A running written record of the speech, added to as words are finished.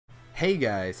Hey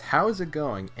guys, how's it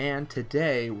going? And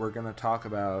today we're going to talk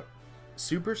about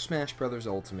Super Smash Bros.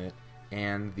 Ultimate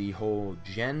and the whole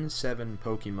Gen 7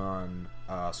 Pokemon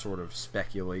sort of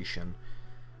speculation.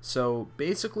 So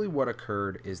basically what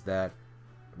occurred is that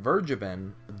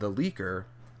Vergeben, the leaker,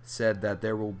 said that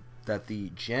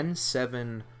the Gen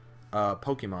 7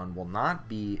 Pokemon will not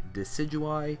be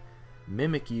Decidueye,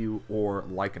 Mimikyu, or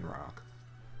Lycanroc.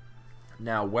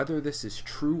 Now, whether this is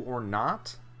true or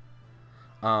not,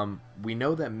 we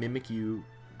know that Mimikyu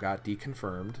got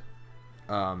deconfirmed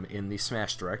in the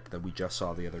Smash Direct that we just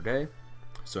saw the other day.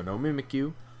 So no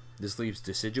Mimikyu. This leaves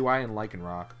Decidueye and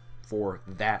Lycanroc for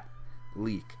that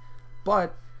leak.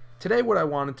 But today what I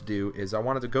wanted to do is I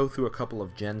wanted to go through a couple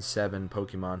of Gen 7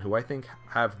 Pokemon who I think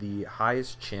have the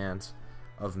highest chance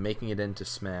of making it into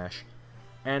Smash.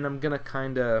 And I'm going to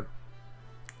kind of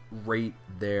rate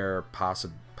their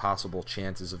possible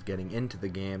chances of getting into the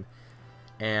game.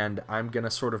 And I'm going to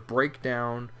sort of break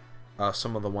down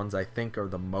some of the ones I think are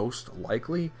the most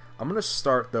likely. I'm going to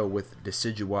start, though, with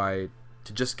Decidueye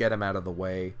to just get him out of the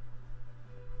way.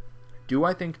 Do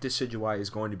I think Decidueye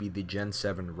is going to be the Gen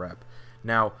 7 rep?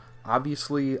 Now,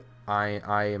 obviously, I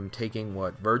am taking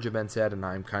what Vergeben said, and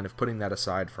I'm kind of putting that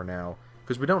aside for now,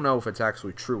 because we don't know if it's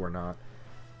actually true or not.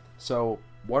 So,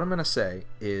 what I'm going to say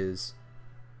is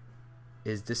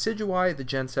Decidueye the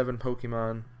Gen 7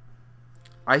 Pokemon?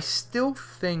 I still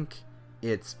think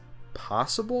it's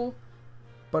possible,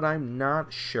 but I'm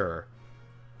not sure.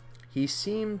 He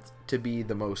seemed to be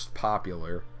the most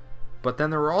popular, but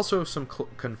then there were also some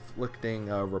conflicting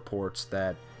reports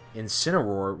that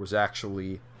Incineroar was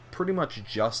actually pretty much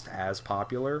just as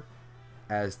popular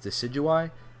as Decidueye.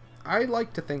 I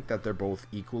like to think that they're both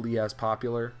equally as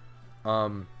popular.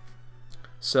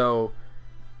 So,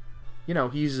 you know,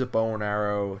 he uses a bow and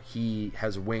arrow, he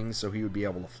has wings, so he would be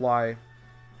able to fly.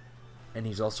 And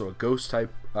he's also a ghost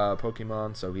type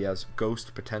Pokemon, so he has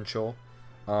ghost potential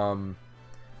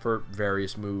for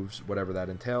various moves, whatever that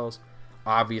entails.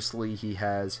 Obviously, he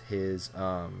has his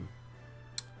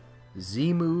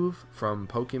Z move from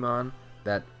Pokemon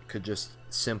that could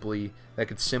simply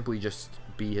just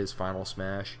be his final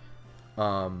smash.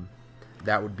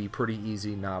 That would be pretty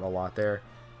easy, not a lot there,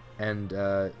 and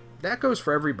that goes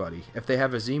for everybody. If they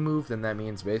have a Z move, then that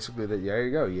means basically that there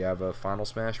you go, you have a final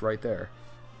smash right there.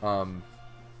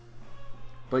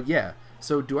 But yeah,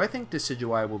 so do I think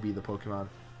Decidueye will be the Pokemon?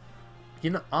 You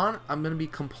know, I'm going to be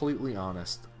completely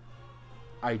honest.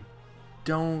 I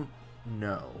don't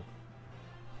know.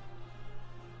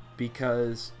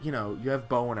 Because, you know, you have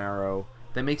bow and arrow.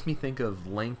 That makes me think of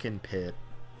Link and Pit.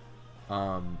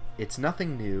 It's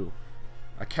nothing new.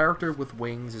 A character with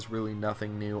wings is really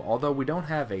nothing new. Although we don't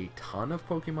have a ton of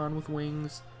Pokemon with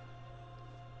wings.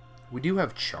 We do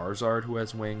have Charizard who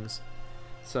has wings.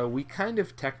 So we kind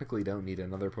of technically don't need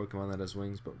another Pokemon that has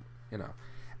wings, but, you know.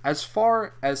 As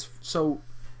far as, so,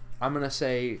 I'm going to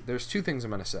say, there's two things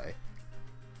I'm going to say.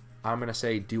 I'm going to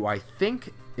say, do I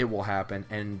think it will happen,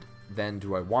 and then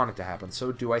do I want it to happen?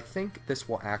 So do I think this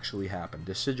will actually happen?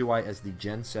 Decidueye as the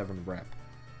Gen 7 rep.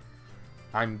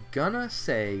 I'm going to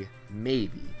say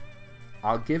maybe.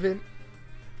 I'll give it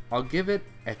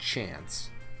a chance,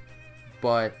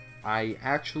 but I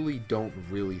actually don't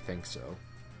really think so.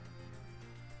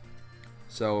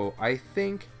 So I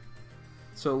think,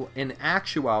 in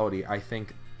actuality, I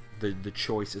think the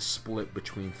choice is split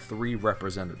between three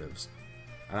representatives,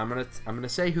 and I'm gonna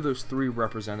say who those three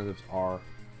representatives are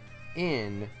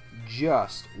in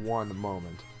just one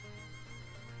moment.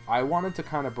 I wanted to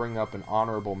kind of bring up an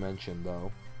honorable mention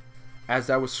though. As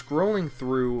I was scrolling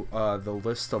through the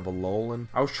list of Alolan,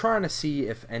 I was trying to see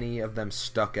if any of them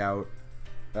stuck out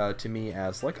to me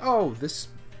as like, oh, this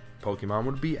Pokemon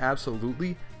would be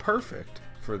absolutely perfect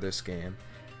for this game.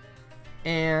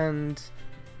 And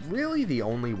really the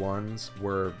only ones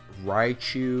were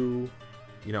Raichu,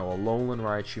 you know, Alolan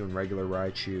Raichu and regular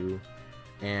Raichu,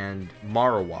 and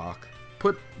Marowak.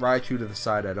 Put Raichu to the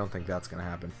side, I don't think that's going to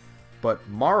happen. But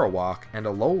Marowak and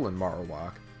Alolan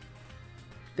Marowak,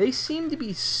 they seem to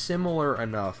be similar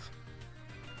enough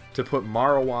to put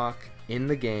Marowak in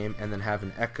the game and then have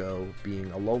an Echo being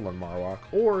Alolan Marowak,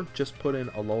 or just put in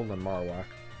Alolan Marowak.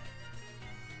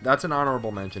 That's an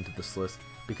honorable mention to this list,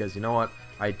 because you know what?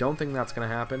 I don't think that's going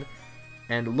to happen.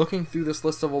 And looking through this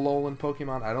list of Alolan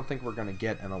Pokemon, I don't think we're going to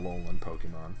get an Alolan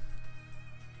Pokemon.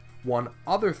 One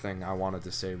other thing I wanted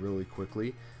to say really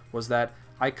quickly was that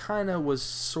I kind of was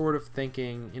sort of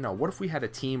thinking, you know, what if we had a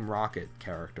Team Rocket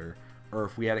character? Or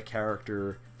if we had a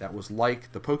character that was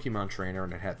like the Pokemon Trainer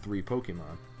and it had 3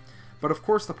 Pokemon. But of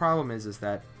course the problem is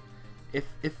that if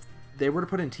they were to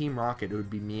put in Team Rocket, it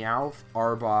would be Meowth,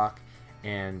 Arbok,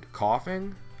 and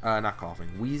Coughing. not Coughing,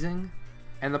 Wheezing.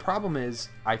 And the problem is,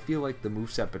 I feel like the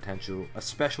moveset potential,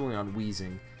 especially on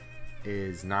Wheezing,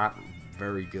 is not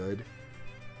very good.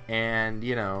 And,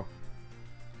 you know,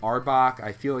 Arbok,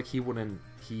 I feel like he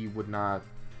would not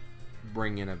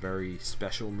bring in a very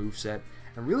special moveset.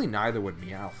 And really neither would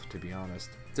Meowth, to be honest.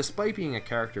 Despite being a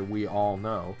character we all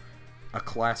know, a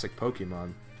classic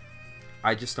Pokemon,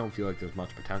 I just don't feel like there's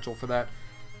much potential for that.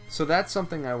 So that's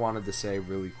something I wanted to say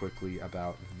really quickly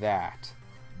about that.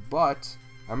 But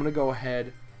I'm going to go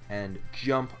ahead and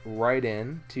jump right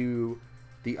in to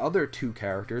the other two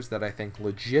characters that I think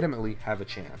legitimately have a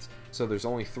chance. So there's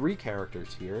only 3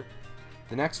 characters here.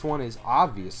 The next one is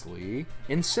obviously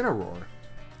Incineroar.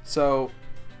 So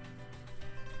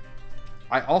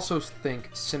I also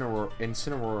think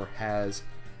Incineroar has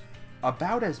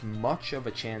about as much of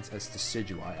a chance as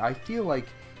Decidueye. I feel like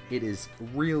it is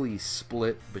really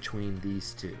split between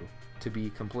these two, to be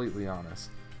completely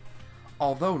honest.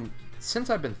 Although, since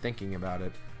I've been thinking about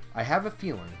it, I have a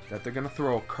feeling that they're going to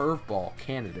throw a curveball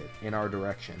candidate in our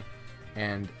direction,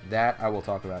 and that I will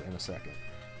talk about in a second.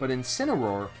 But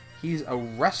Incineroar, he's a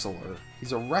wrestler.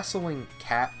 He's a wrestling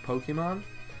cat Pokemon,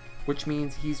 which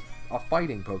means he's a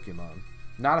fighting Pokemon.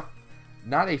 Not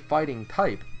a fighting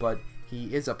type, but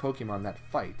he is a Pokemon that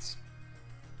fights.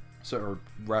 So, or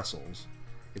wrestles,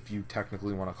 if you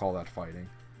technically want to call that fighting.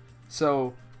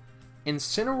 So,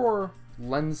 Incineroar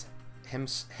lends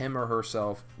him or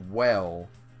herself well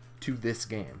to this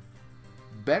game.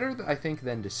 Better, I think,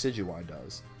 than Decidueye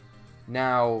does.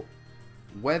 Now,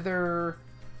 whether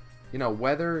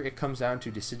it comes down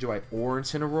to Decidueye or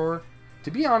Incineroar,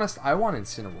 to be honest, I want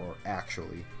Incineroar,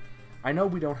 actually. I know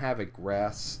we don't have a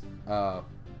grass,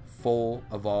 full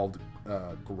evolved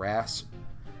grass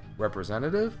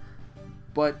representative,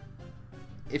 but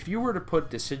if you were to put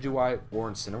Decidueye or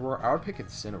Incineroar, I would pick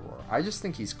Incineroar. I just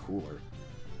think he's cooler.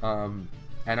 And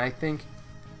I think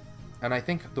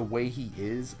the way he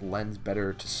is lends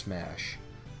better to Smash.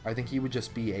 I think he would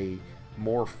just be a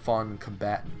more fun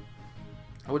combatant.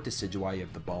 With Decidueye, you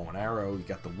have the bow and arrow, you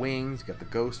got the wings, you got the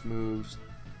ghost moves.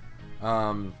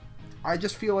 I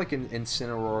just feel like in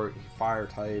Incineroar, fire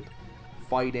type,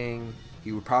 fighting,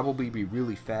 he would probably be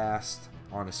really fast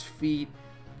on his feet.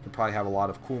 Could probably have a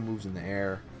lot of cool moves in the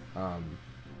air.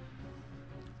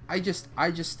 I just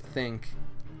think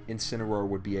Incineroar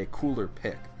would be a cooler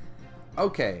pick.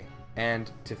 Okay, and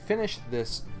to finish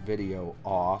this video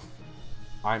off,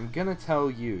 I'm gonna tell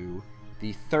you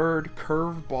the third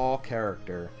curveball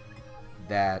character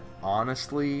that,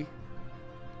 honestly,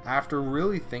 after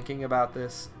really thinking about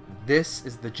this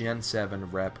is the Gen 7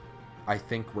 rep I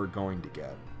think we're going to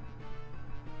get.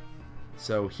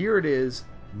 So here it is,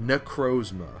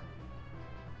 Necrozma.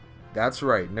 That's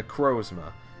right,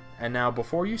 Necrozma. And now,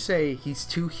 before you say he's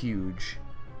too huge,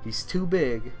 he's too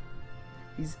big,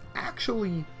 he's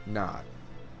actually not.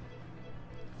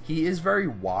 He is very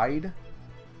wide,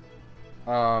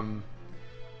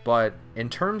 but in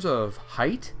terms of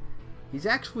height, he's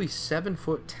actually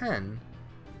 7'10",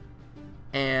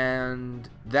 and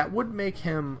that would make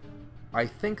him, I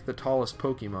think, the tallest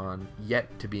Pokemon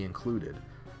yet to be included.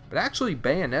 But actually,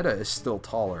 Bayonetta is still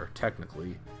taller,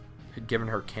 technically, given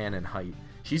her cannon height.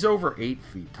 She's over 8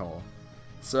 feet tall.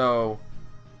 So,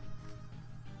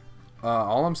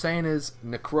 all I'm saying is,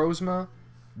 Necrozma,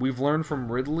 we've learned from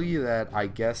Ridley that, I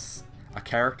guess, a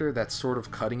character that's sort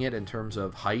of cutting it in terms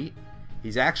of height,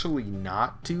 he's actually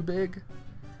not too big,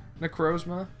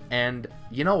 Necrozma. And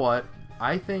you know what?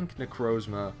 I think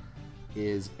Necrozma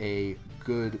is a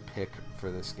good pick for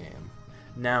this game.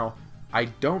 Now, I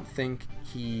don't think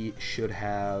he should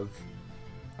have,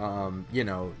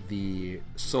 the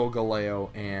Solgaleo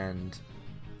and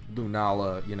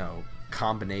Lunala,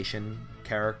 combination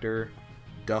character,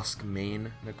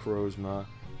 Duskmane Necrozma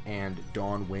and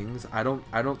Dawn Wings. I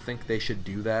don't think they should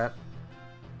do that.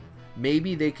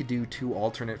 Maybe they could do 2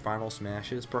 alternate Final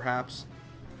Smashes, perhaps.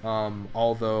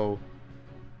 Although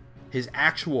his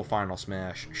actual Final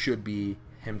Smash should be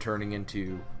him turning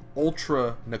into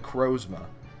Ultra Necrozma.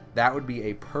 That would be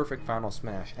a perfect Final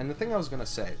Smash. And the thing I was going to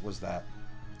say was that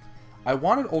I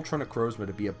wanted Ultra Necrozma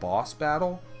to be a boss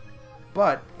battle,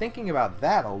 but thinking about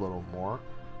that a little more,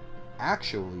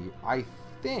 actually, I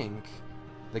think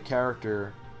the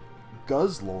character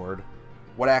Guzzlord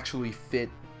would actually fit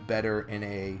better in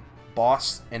a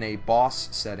boss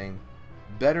setting,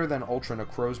 better than Ultra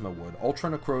Necrozma would.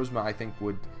 Ultra Necrozma, I think,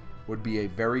 would be a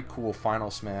very cool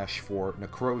Final Smash for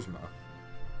Necrozma.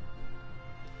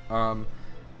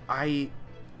 I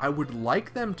would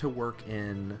like them to work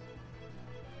in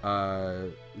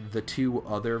the 2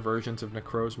 other versions of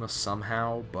Necrozma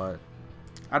somehow, but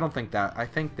I don't think that. I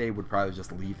think they would probably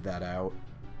just leave that out.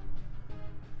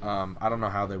 I don't know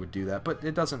how they would do that, but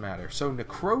it doesn't matter. So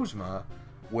Necrozma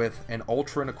with an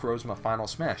Ultra Necrozma Final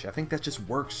Smash, I think that just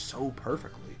works so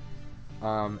perfectly.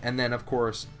 And then, of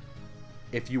course,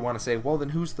 if you want to say, well, then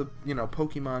who's the,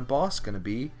 Pokemon boss going to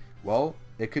be? Well,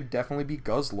 it could definitely be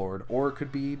Guzzlord, or it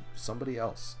could be somebody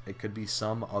else. It could be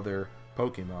some other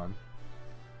Pokemon.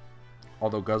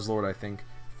 Although Guzzlord, I think,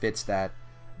 fits that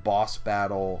boss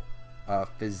battle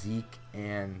physique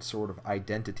and sort of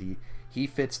identity. He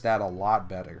fits that a lot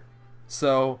better.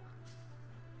 So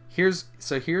here's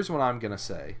what I'm gonna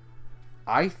say.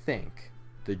 I think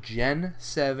the Gen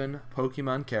 7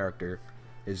 Pokemon character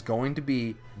is going to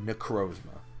be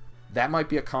Necrozma. That might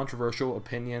be a controversial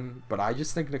opinion, but I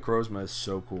just think Necrozma is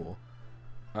so cool.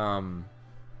 And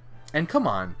come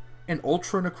on, an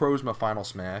Ultra Necrozma Final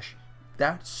Smash,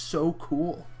 that's so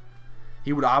cool.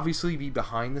 He would obviously be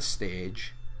behind the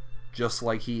stage, just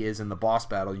like he is in the boss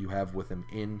battle you have with him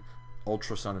in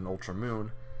Ultra Sun and Ultra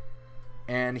Moon.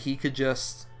 And he could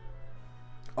just...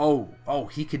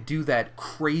 he could do that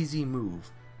crazy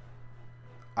move.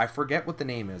 I forget what the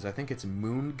name is. I think it's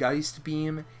Moongeist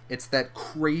Beam. It's that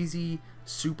crazy,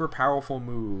 super powerful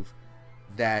move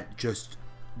that just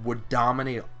would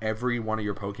dominate every one of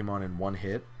your Pokemon in one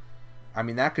hit. I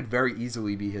mean, that could very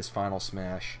easily be his final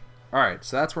smash. Alright,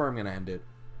 so that's where I'm going to end it.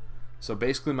 So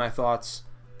basically my thoughts,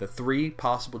 the 3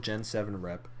 possible Gen 7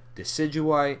 rep,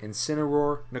 Decidueye,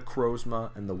 Incineroar,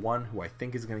 Necrozma, and the one who I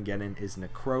think is going to get in is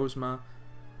Necrozma.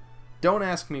 Don't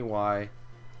ask me why.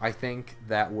 I think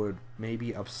that would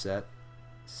maybe upset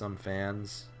some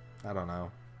fans. I don't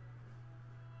know.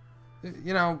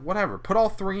 Whatever. Put all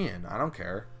 3 in. I don't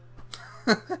care.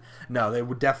 No, they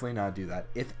would definitely not do that.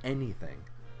 If anything,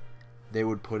 they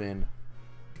would put in...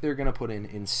 They're going to put in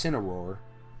Incineroar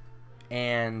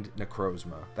and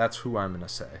Necrozma. That's who I'm going to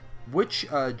say. Which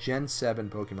Gen 7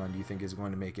 Pokemon do you think is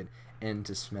going to make it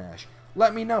into Smash?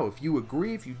 Let me know if you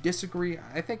agree, if you disagree.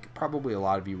 I think probably a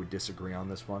lot of you would disagree on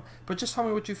this one, but just tell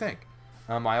me what you think.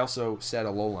 I also said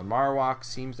Alolan Marowak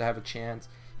seems to have a chance.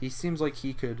 He seems like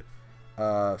he could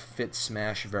fit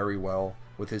Smash very well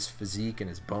with his physique and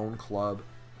his Bone Club.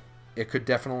 It could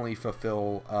definitely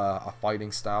fulfill a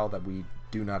fighting style that we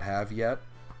do not have yet.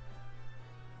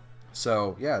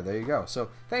 So, yeah, there you go. So,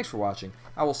 thanks for watching.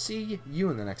 I will see you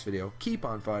in the next video. Keep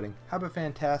on fighting. Have a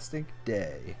fantastic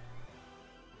day.